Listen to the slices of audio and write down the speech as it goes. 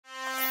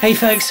Hey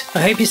folks,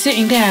 I hope you're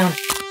sitting down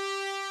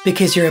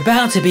because you're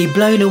about to be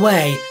blown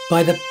away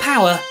by the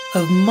power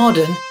of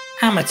modern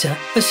amateur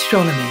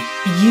astronomy.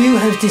 You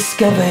have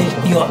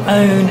discovered your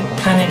own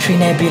planetary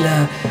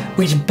nebula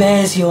which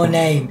bears your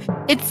name.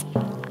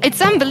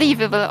 It's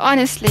unbelievable,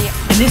 honestly.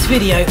 In this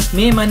video,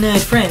 me and my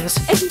nerd friends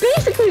It's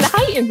basically the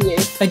height of you.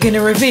 are going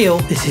to reveal,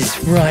 this is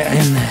right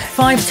in there,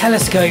 5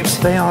 telescopes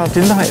They are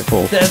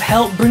delightful. that have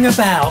helped bring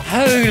about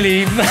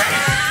Holy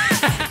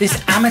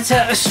this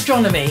amateur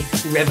astronomy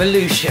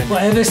revolution.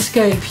 Whatever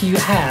scope you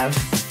have,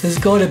 there's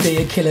got to be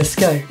a killer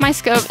scope. My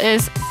scope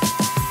is...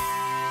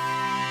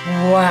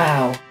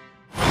 Wow.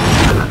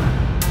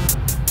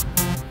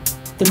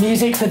 The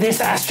music for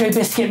this Astro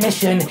Biscuit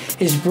mission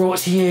is brought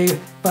to you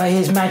by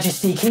His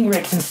Majesty King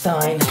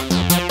RICKTENSTEIN.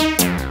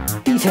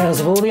 Details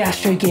of all the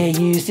astro gear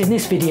used in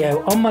this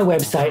video on my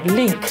website,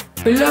 link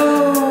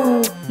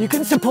below. You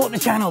can support the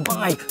channel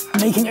by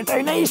making a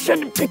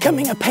donation,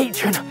 becoming a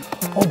patron,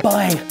 or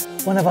buying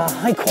one of our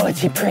high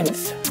quality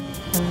prints.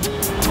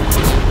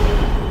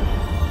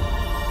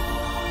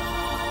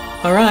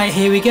 All right,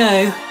 here we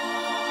go.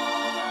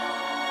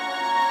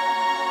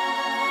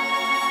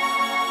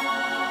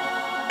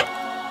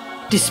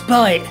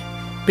 Despite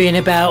being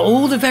about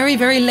all the very,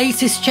 very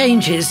latest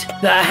changes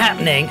that are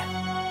happening,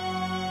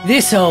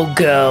 this old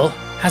girl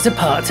has a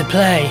part to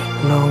play.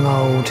 Long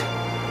old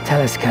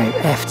telescope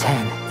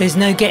F10. There's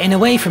no getting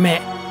away from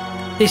it.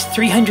 This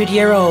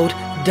 300-year-old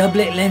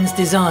doublet lens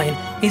design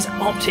is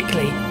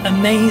optically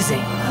amazing.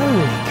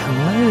 Holy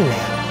camole.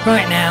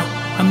 Right now,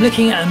 I'm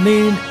looking at a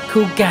moon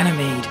called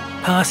Ganymede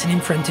passing in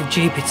front of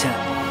Jupiter.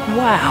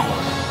 Wow.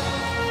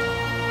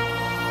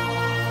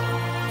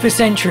 For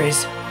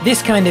centuries,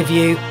 this kind of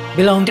view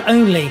belonged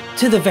only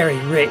to the very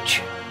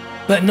rich,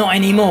 but not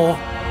anymore.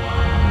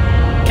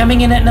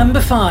 Coming in at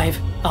number 5,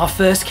 our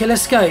first killer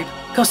scope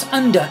costs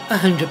under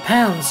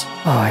 £100.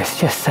 Oh, it's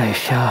just so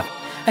sharp.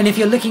 And if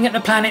you're looking at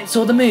the planets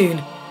or the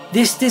moon,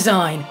 this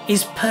design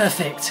is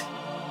perfect.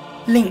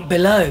 Link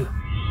below.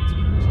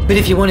 But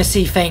if you want to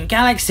see faint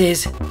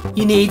galaxies,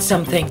 you need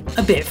something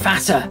a bit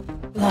fatter,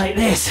 like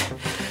this.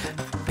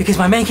 Because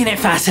by making it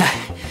fatter,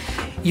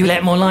 you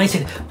let more light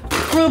in.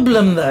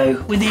 Problem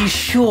though with these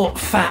short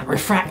fat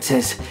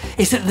refractors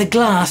is that the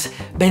glass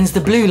bends the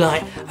blue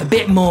light a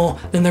bit more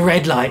than the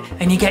red light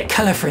and you get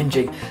colour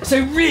fringing.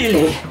 So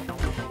really,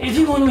 if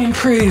you want to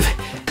improve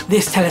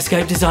this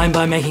telescope design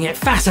by making it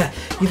fatter,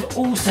 you've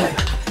also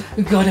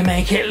got to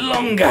make it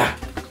longer.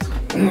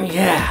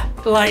 Yeah,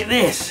 like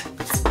this.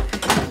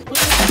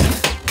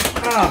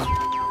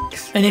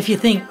 And if you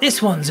think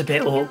this one's a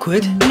bit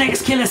awkward, the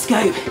next killer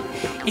scope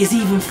is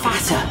even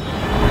fatter.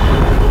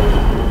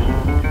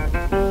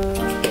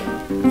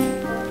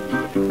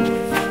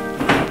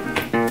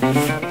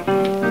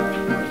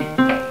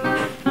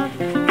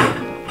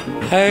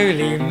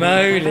 Holy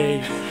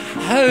moly.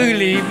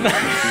 Holy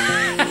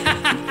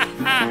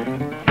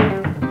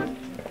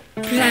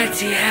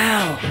bloody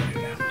hell.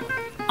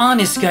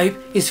 Arnis scope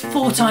is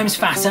 4 times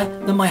fatter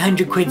than my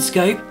 100 quid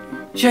scope,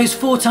 shows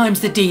 4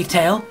 times the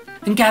detail,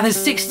 and gathers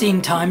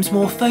 16 times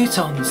more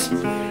photons.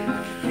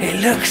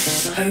 It looks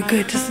so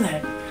good, doesn't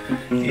it?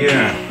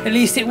 Yeah. At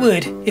least it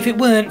would, if it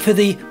weren't for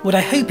the, what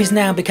I hope is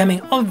now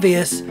becoming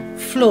obvious,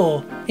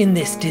 flaw in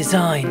this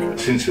design.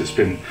 Since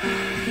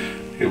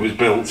it was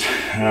built,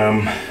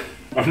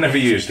 I've never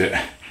used it.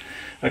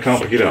 I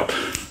can't pick it up.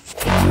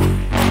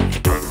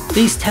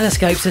 These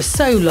telescopes are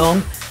so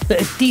long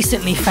that a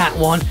decently fat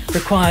one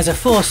requires a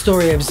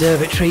 4-storey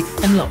observatory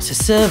and lots of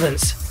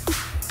servants.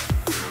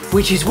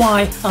 Which is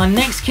why our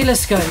next killer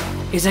scope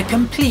is a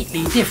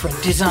completely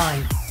different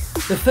design.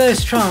 The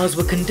first trials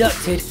were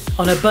conducted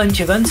on a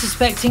bunch of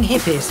unsuspecting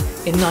hippies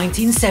in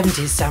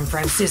 1970s San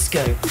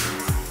Francisco.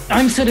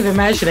 I'm sort of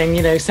imagining,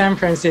 you know, San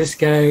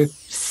Francisco,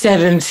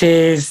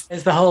 70s,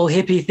 there's the whole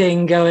hippie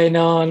thing going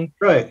on.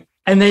 Right.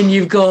 And then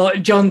you've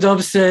got John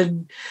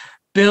Dobson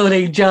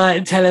building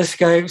giant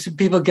telescopes and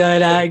people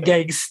going out and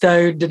getting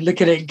stoned and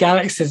looking at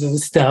galaxies and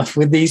stuff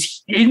with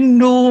these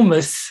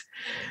enormous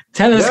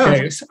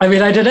telescopes. Yeah. I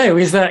mean, I don't know,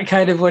 is that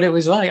kind of what it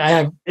was like?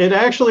 It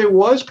actually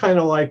was kind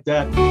of like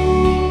that.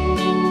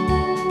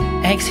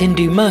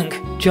 Ex-Hindu monk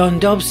John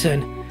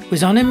Dobson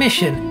was on a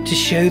mission to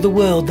show the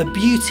world the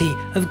beauty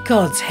of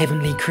God's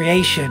heavenly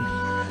creation.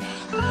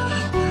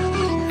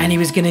 And he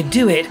was going to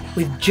do it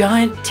with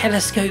giant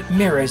telescope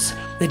mirrors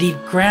that he'd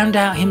ground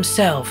out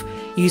himself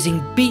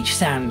using beach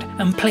sand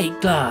and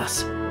plate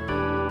glass.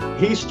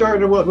 He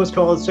started what was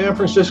called San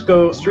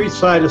Francisco Street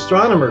Side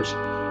Astronomers.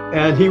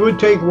 And he would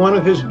take one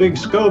of his big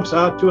scopes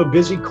out to a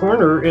busy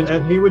corner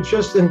and he would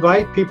just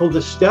invite people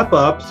to step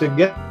up to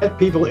get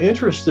people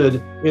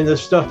interested in the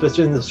stuff that's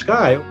in the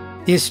sky.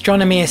 The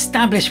astronomy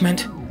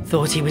establishment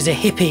thought he was a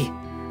hippie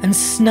and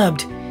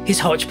snubbed his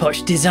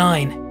hodgepodge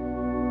design.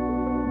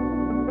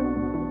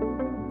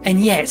 And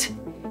yet,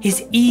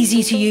 his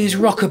easy-to-use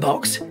rocker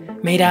box,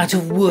 made out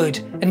of wood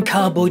and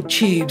cardboard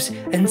tubes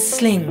and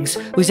slings,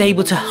 was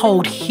able to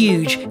hold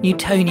huge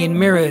Newtonian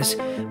mirrors,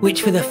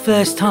 which for the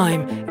first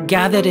time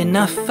gathered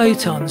enough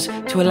photons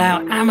to allow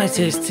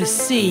amateurs to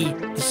see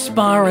the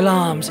spiral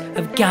arms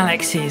of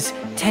galaxies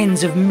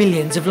tens of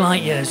millions of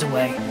light years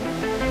away.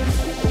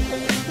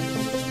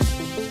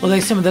 Although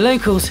some of the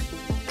locals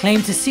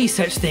claim to see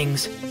such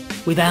things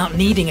without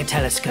needing a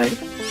telescope.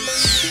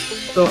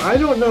 So I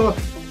don't know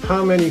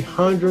how many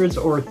hundreds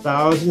or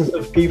thousands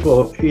of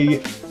people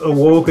he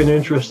awoke an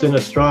interest in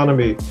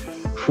astronomy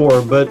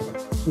for, but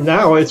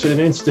now it's an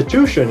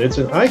institution, it's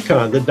an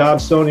icon. The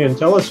Dobsonian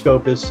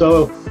telescope is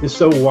so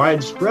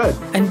widespread.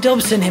 And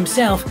Dobson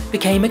himself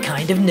became a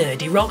kind of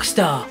nerdy rock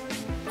star.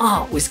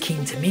 Art was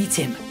keen to meet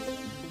him.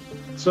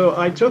 So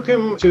I took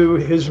him to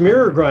his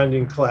mirror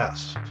grinding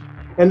class,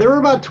 and there were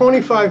about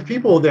 25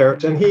 people there,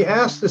 and he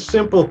asked a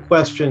simple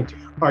question: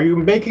 are you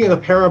making a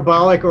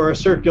parabolic or a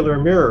circular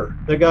mirror?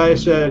 The guy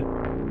said,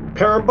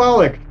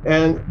 parabolic,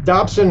 and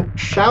Dobson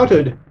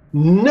shouted,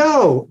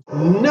 no,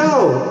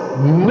 no,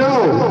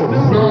 no,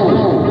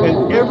 no.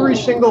 And every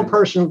single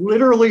person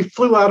literally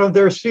flew out of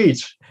their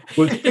seats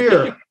with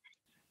fear.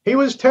 He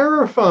was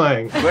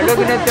terrifying. We're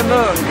looking at the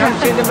moon. Come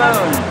see the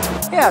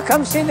moon. Yeah,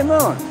 come see the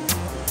moon.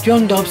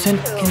 John Dobson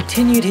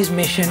continued his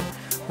mission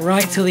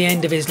right till the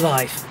end of his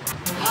life.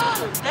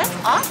 That's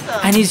awesome.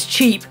 And his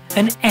cheap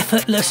and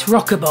effortless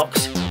rocker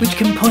box, which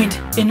can point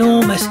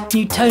enormous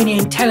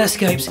Newtonian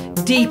telescopes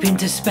deep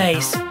into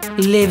space,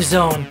 lives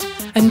on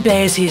and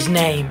bears his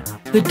name,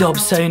 the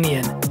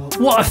Dobsonian.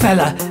 What a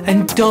fella,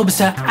 and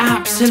Dobs are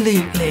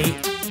absolutely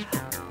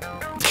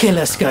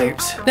killer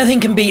scopes.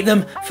 Nothing can beat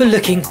them for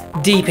looking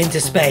deep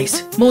into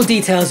space. More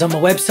details on my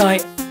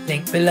website,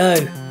 link below.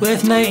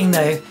 Worth noting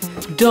though,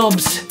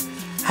 Dobs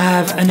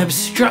have an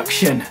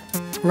obstruction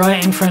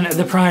right in front of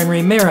the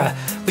primary mirror,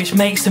 which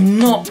makes them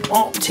not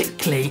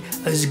optically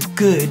as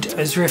good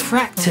as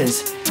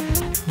refractors.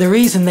 The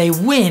reason they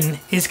win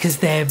is because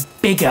they're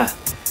bigger.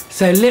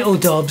 So little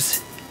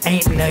Dobs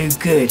ain't no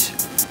good.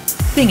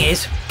 Thing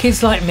is,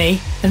 kids like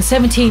me and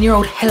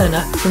 17-year-old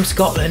Helena from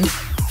Scotland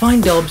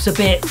find Dobs a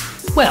bit,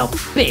 well,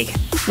 big.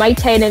 My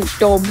 10-inch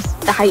Dob's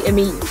the height of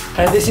me.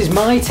 This is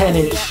my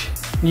 10-inch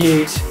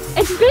Newt.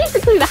 It's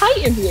basically the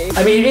height of you.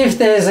 I mean, if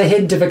there's a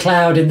hint of a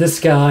cloud in the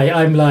sky,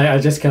 I'm like, I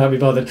just can't be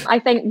bothered. I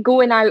think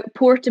going out,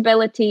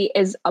 portability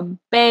is a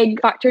big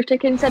factor to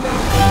consider.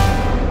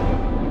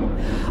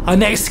 Our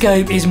next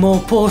scope is more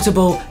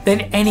portable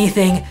than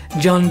anything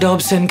John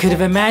Dobson could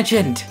have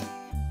imagined.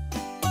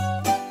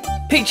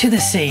 Picture the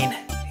scene.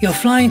 You're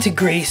flying to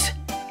Greece,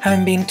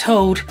 having been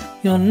told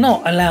you're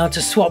not allowed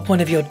to swap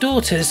one of your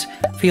daughters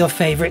for your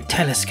favourite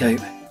telescope.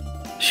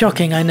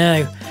 Shocking, I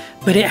know,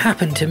 but it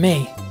happened to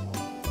me.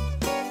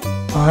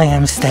 I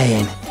am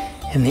staying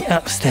in the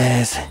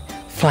upstairs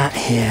flat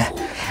here,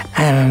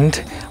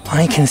 and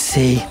I can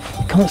see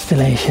the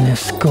constellation of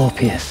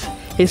Scorpius.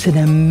 It's an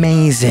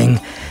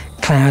amazing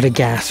cloud of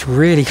gas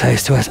really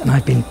close to us, and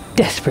I've been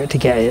desperate to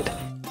get it.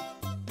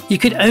 You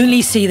could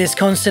only see this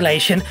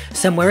constellation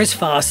somewhere as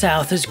far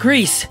south as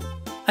Greece,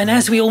 and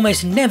as we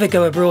almost never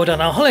go abroad on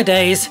our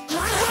holidays,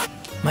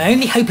 my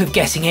only hope of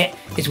getting it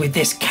is with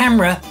this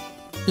camera,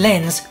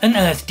 lens and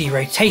Earth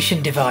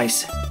derotation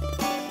device.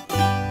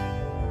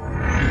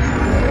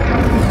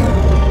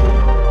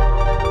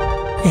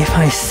 If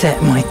I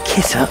set my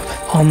kit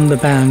up on the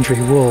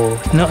boundary wall,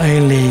 not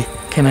only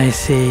can I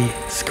see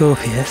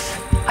Scorpius,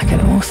 I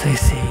can also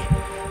see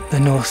the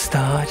North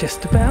Star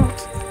just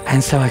about.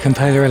 And so I can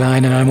polar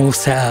align and I'm all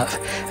set up.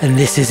 And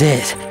this is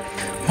it.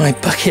 My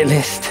bucket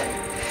list.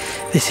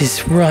 This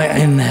is right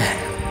in there.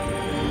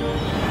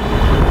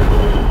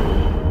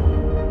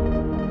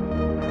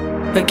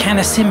 But can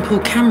a simple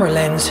camera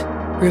lens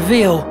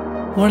reveal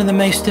one of the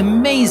most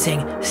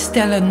amazing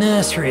stellar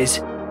nurseries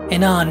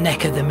in our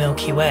neck of the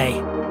Milky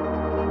Way?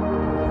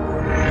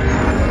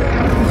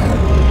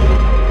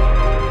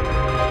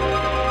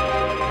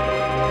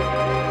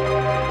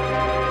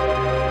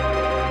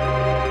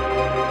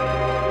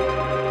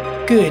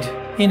 Good,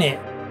 innit?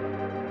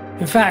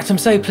 In fact, I'm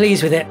so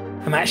pleased with it,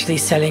 I'm actually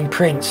selling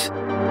prints.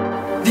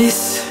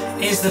 This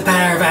is the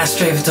power of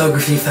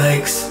astrophotography,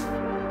 folks.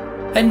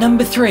 At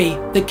number 3,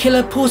 the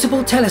killer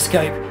portable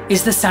telescope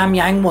is the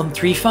Samyang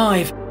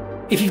 135.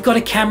 If you've got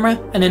a camera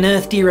and an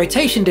Earth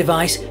derotation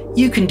device,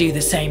 you can do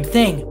the same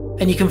thing,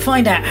 and you can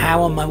find out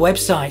how on my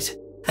website.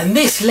 And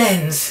this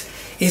lens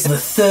is the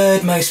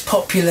 3rd most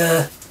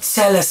popular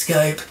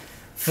telescope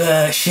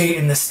for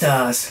shooting the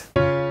stars.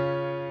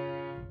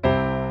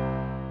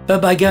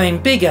 But by going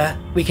bigger,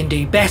 we can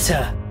do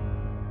better.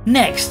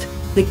 Next,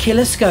 the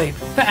killer scope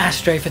for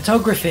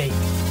astrophotography.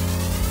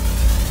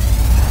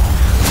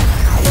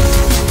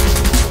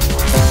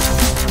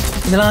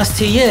 In the last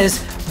 2 years,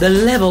 the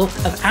level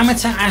of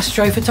amateur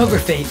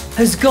astrophotography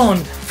has gone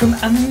from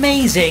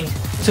amazing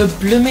to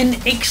bloomin'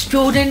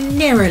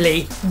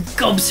 extraordinarily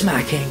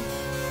gobsmacking.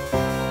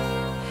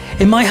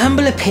 In my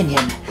humble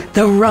opinion,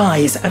 the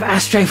rise of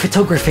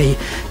astrophotography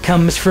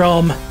comes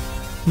from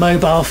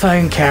mobile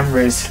phone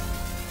cameras.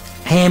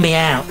 Hear me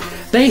out.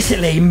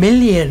 Basically,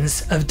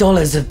 millions of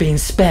dollars have been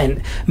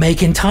spent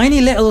making tiny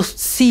little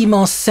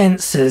CMOS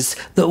sensors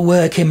that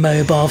work in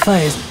mobile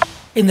phones.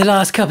 In the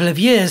last couple of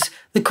years,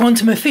 the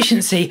quantum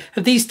efficiency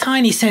of these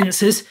tiny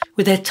sensors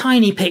with their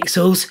tiny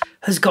pixels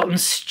has gotten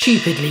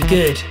stupidly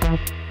good.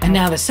 And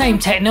now the same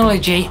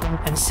technology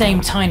and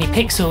same tiny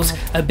pixels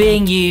are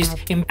being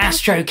used in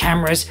astro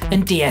cameras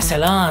and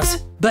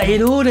DSLRs. But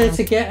in order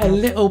to get a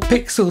little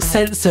pixel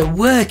sensor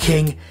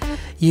working,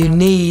 you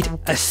need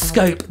a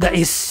scope that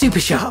is super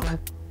sharp.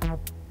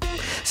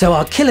 So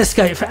our killer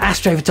scope for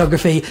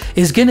astrophotography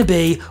is going to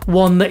be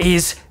one that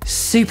is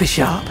super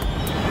sharp.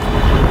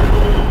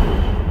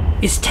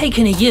 It's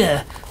taken a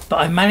year,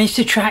 but I managed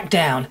to track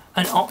down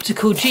an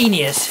optical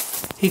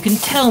genius who can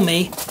tell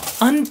me,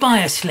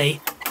 unbiasedly,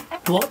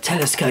 what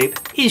telescope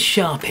is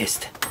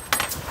sharpest.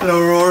 Hello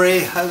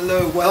Rory,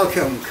 hello,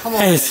 welcome, come on.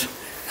 Yes.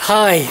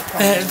 Hi,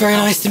 very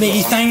nice to meet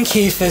you, thank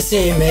you for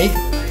seeing me.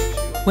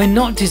 When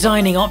not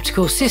designing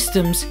optical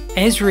systems,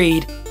 Ez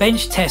Reed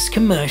bench tests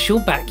commercial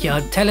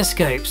backyard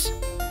telescopes.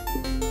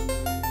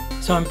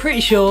 So I'm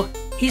pretty sure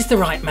he's the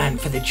right man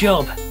for the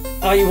job.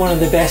 Are you one of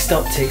the best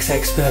optics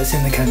experts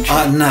in the country?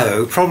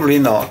 No, probably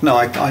not. No,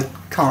 I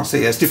can't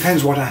see it.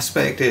 Depends what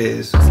aspect it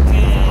is.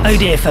 Oh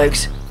dear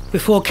folks,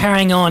 before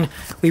carrying on,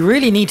 we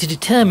really need to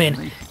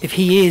determine if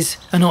he is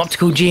an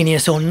optical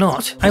genius or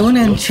not. I want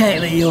to check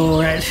that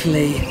you're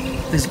actually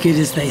as good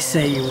as they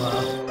say you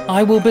are.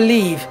 I will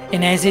believe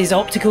in Ez's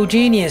optical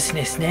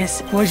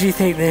geniusness. What do you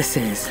think this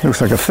is? Looks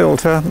like a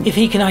filter. If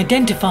he can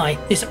identify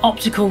this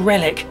optical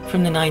relic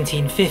from the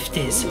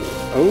 1950s.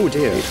 Oh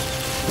dear.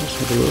 Let's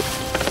have a look.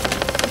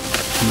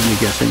 I'm only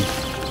guessing.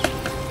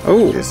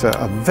 Oh, it's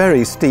a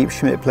very steep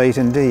Schmidt plate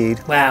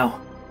indeed.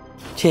 Wow.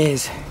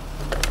 Cheers.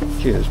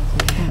 Cheers.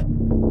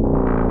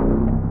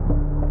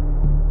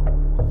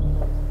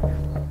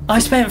 I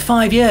spent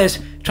 5 years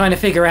trying to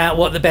figure out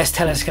what the best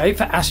telescope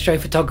for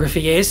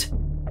astrophotography is.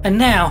 And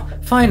now,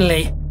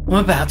 finally,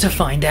 I'm about to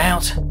find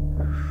out.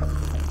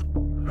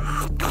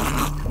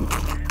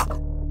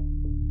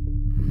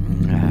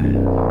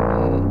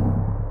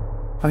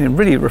 I mean,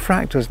 really,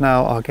 refractors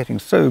now are getting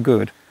so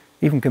good,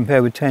 even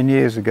compared with 10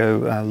 years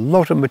ago. A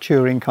lot of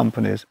maturing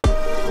companies.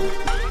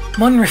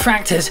 Modern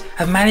refractors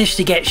have managed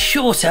to get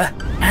shorter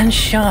and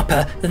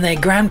sharper than their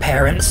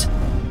grandparents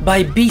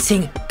by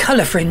beating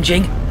colour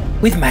fringing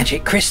with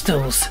magic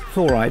crystals.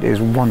 Fluorite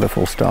is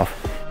wonderful stuff.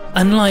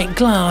 Unlike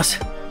glass,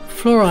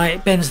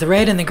 fluorite bends the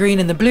red and the green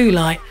and the blue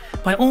light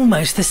by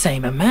almost the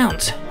same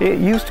amount. It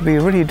used to be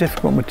a really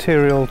difficult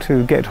material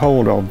to get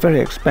hold of, very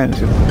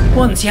expensive.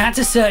 Once you had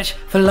to search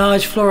for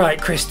large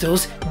fluorite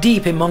crystals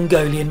deep in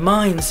Mongolian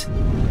mines.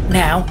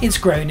 Now it's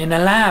grown in a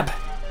lab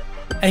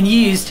and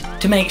used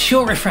to make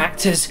short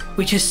refractors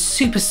which are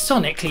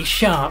supersonically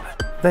sharp.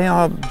 They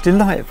are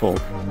delightful.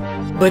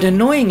 But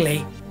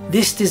annoyingly,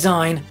 this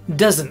design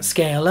doesn't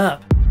scale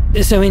up.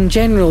 So in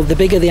general, the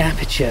bigger the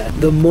aperture,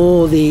 the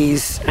more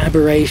these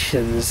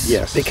aberrations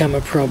become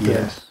a problem.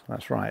 Yes,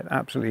 that's right,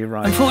 absolutely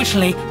right.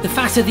 Unfortunately, the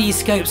fatter these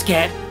scopes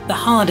get, the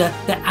harder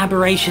the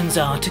aberrations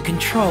are to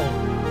control.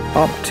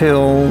 Up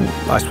till,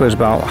 I suppose,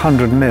 about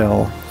 100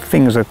 mil,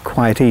 things are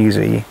quite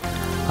easy.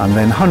 And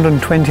then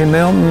 120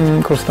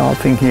 mil, could start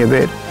thinking a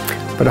bit.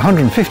 But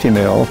 150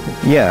 mil,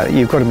 yeah,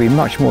 you've got to be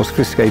much more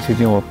sophisticated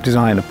in your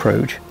design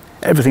approach.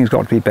 Everything's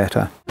got to be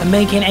better. And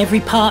making every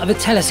part of a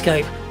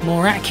telescope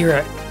more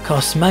accurate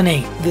costs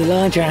money. The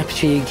larger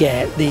aperture you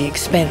get, the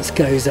expense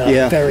goes up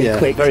very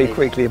quickly. Very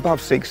quickly,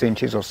 above 6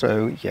 inches or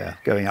so,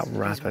 going up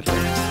rapidly.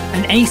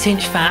 An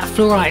 8-inch fat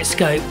fluorite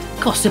scope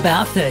costs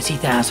about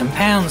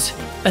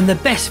 £30,000. And the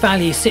best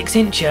value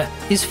 6-incher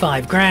is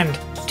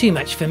 £5,000. Too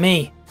much for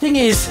me. Thing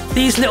is,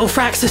 these little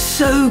fracks are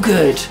so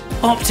good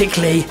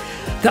optically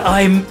that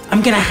I'm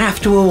gonna have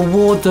to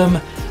award them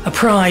a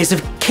prize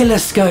of killer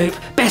scope,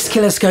 best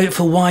killer scope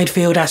for wide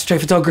field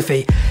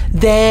astrophotography.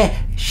 They're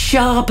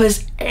sharp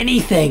as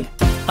anything.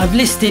 I've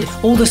listed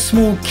all the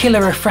small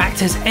killer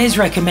refractors Ez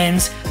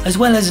recommends, as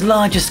well as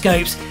larger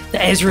scopes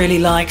that Ez really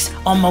likes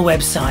on my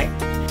website.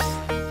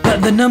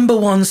 But the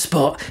 #1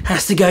 spot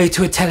has to go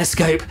to a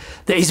telescope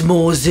that is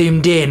more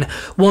zoomed in,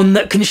 one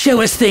that can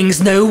show us things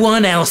no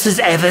one else has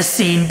ever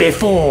seen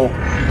before.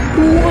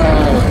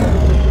 Whoa.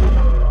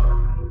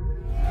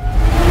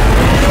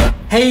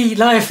 Hey,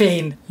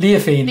 Leofine.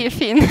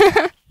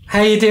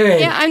 How you doing?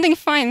 Yeah, I'm doing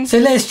fine. So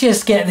let's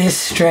just get this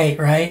straight,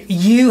 right?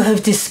 You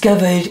have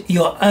discovered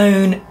your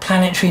own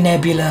planetary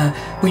nebula,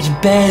 which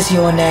bears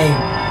your name.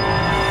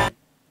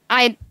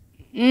 I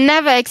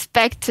never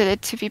expected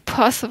it to be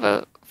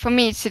possible for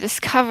me to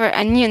discover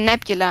a new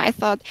nebula. I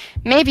thought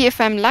maybe if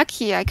I'm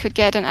lucky, I could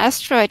get an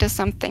asteroid or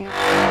something.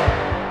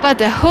 But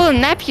the whole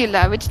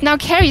nebula, which now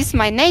carries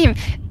my name,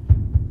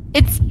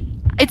 it's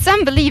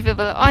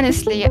unbelievable,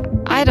 honestly.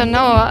 I don't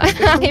know.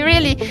 I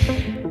really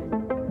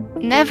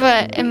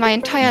never in my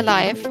entire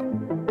life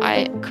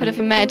I could have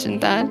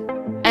imagined that.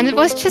 And it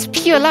was just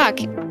pure luck.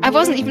 I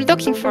wasn't even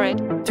looking for it.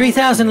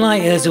 3,000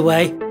 light years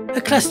away,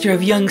 a cluster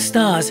of young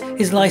stars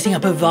is lighting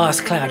up a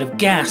vast cloud of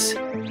gas.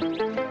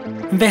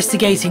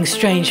 Investigating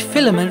strange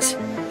filaments,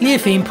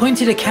 Leofine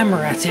pointed a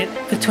camera at it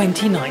for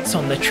 20 nights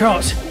on the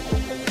trot.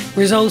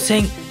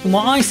 resulting in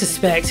what I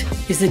suspect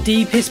is the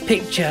deepest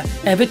picture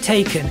ever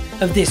taken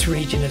of this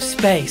region of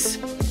space.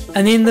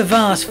 And in the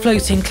vast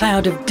floating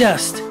cloud of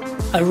dust,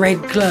 a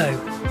red glow,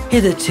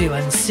 hitherto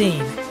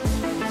unseen.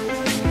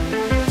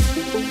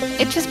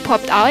 It just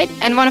popped out,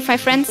 and one of my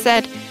friends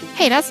said,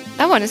 "Hey,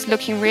 that one is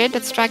looking weird,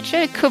 that structure.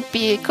 It could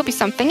be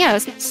something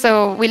else."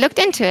 So we looked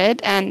into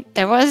it, and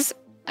there was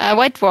a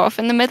white dwarf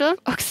in the middle,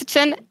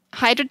 oxygen,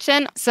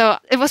 hydrogen. So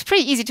it was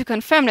pretty easy to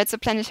confirm that's a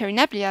planetary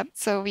nebula.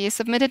 So we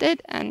submitted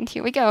it, and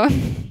here we go.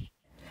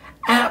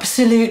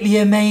 Absolutely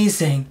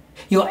amazing.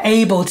 You're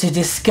able to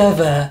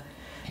discover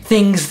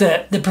things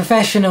that the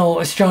professional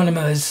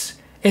astronomers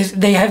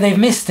they've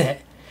missed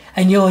it,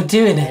 and you're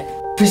doing it.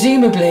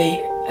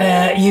 Presumably,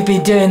 you've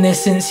been doing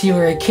this since you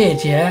were a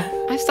kid, yeah?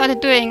 I started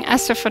doing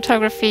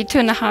astrophotography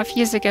 2.5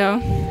 years ago.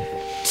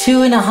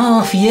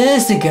 2.5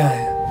 years ago?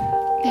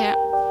 Yeah.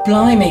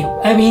 Blimey.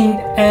 I mean,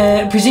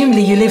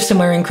 presumably you live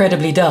somewhere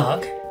incredibly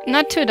dark.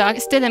 Not too dark,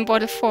 still in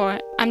Border 4.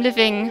 I'm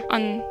living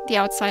on the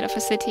outside of a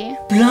city.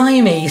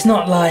 Blimey, it's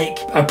not like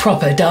a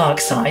proper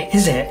dark site,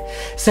 is it?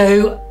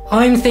 So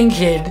I'm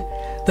thinking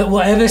that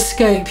whatever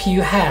scope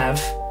you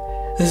have,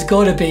 there's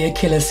got to be a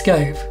killer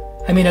scope.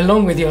 I mean,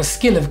 along with your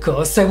skill, of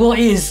course. So what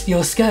is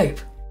your scope?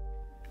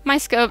 My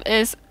scope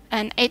is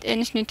an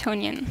 8-inch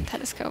Newtonian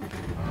telescope.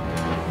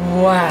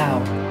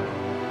 Wow.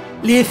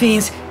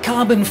 Leofine's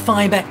carbon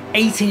fibre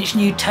 8-inch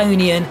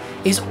Newtonian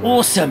is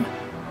awesome.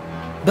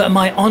 But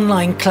my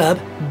online club,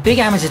 Big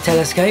Amateur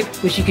Telescope,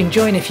 which you can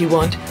join if you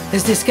want,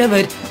 has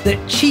discovered that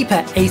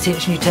cheaper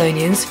 8-inch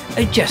Newtonians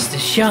are just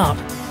as sharp.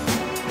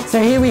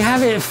 So here we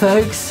have it,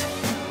 folks.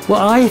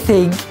 What I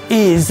think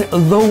is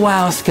the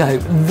wow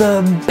scope,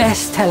 the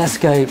best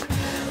telescope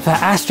for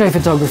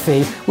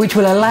astrophotography, which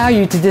will allow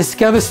you to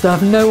discover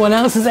stuff no one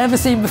else has ever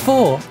seen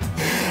before.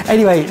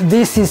 Anyway,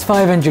 this is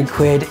 500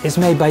 quid. It's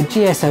made by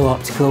GSO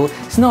Optical.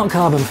 It's not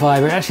carbon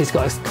fibre. Actually, it's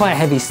got quite a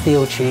heavy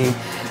steel tube,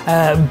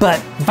 but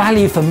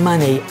value for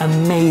money,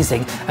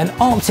 amazing. And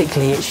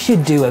optically, it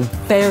should do a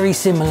very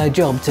similar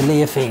job to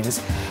Leofine's,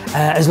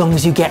 as long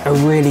as you get a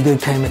really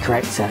good coma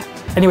corrector.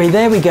 Anyway,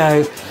 there we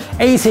go.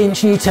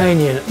 8-inch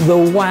Newtonian, the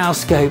wow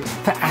scope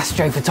for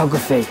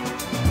astrophotography.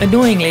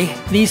 Annoyingly,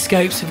 these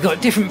scopes have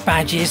got different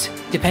badges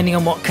depending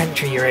on what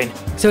country you're in.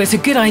 So it's a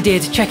good idea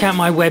to check out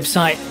my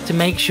website to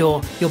make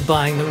sure you're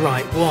buying the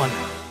right one.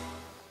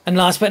 And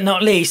last but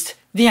not least,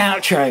 the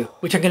outro,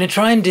 which I'm going to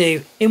try and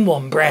do in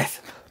one breath.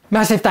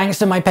 Massive thanks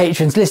to my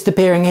patrons, list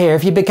appearing here.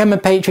 If you become a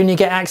patron, you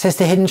get access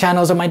to hidden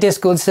channels on my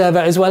Discord server,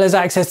 as well as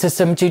access to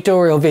some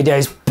tutorial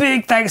videos.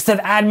 Big thanks to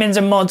the admins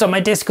and mods on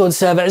my Discord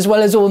server, as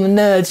well as all the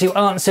nerds who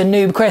answer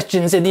noob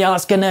questions in the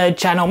Ask a Nerd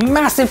channel.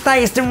 Massive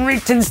thanks to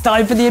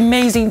RICKTENSTEIN for the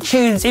amazing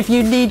tunes. If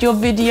you need your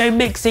video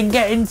mixing,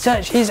 get in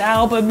touch. His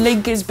album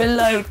link is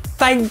below.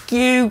 Thank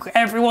you,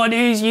 everyone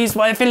who's used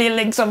my affiliate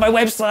links on my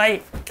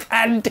website.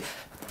 And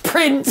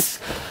prints.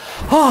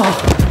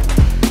 Oh.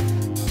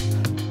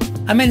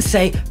 I meant to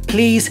say,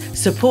 please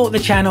support the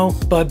channel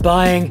by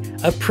buying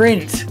a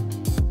print.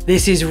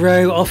 This is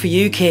Ro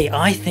Ofayuki.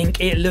 I think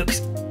it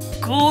looks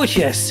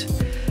gorgeous.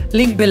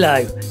 Link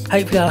below.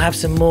 Hopefully I'll have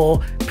some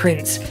more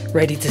prints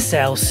ready to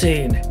sell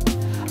soon.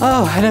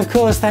 Oh, and of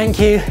course, thank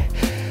you,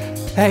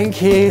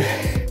 Helena,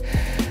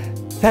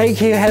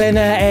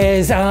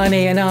 Ez,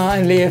 Arnie, and Art,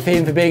 and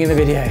Leofine for being in the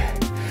video.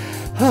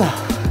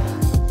 Oh.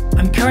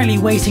 I'm currently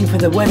waiting for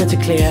the weather to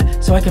clear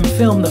so I can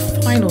film the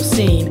final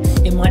scene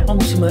in my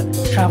ultimate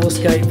travel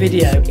scope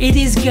video. It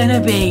is gonna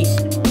be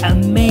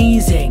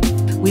amazing,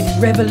 with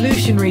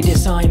revolutionary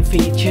design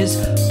features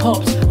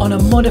popped on a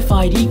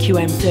modified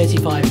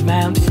EQM35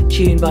 mount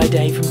tuned by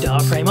Dave from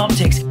Dark Frame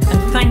Optics.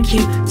 And thank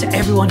you to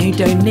everyone who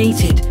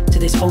donated to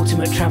this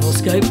ultimate travel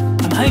scope.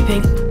 I'm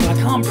hoping, but I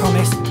can't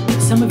promise,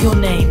 that some of your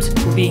names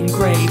will be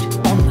engraved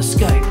on the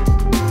scope.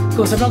 Of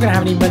course, I'm not going to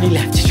have any money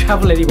left to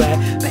travel anywhere,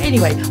 but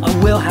anyway, I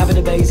will have an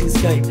amazing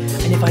scope.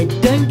 And if I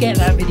don't get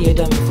that video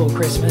done before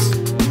Christmas,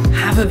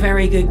 have a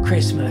very good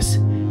Christmas.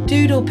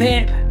 Doodle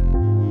pip.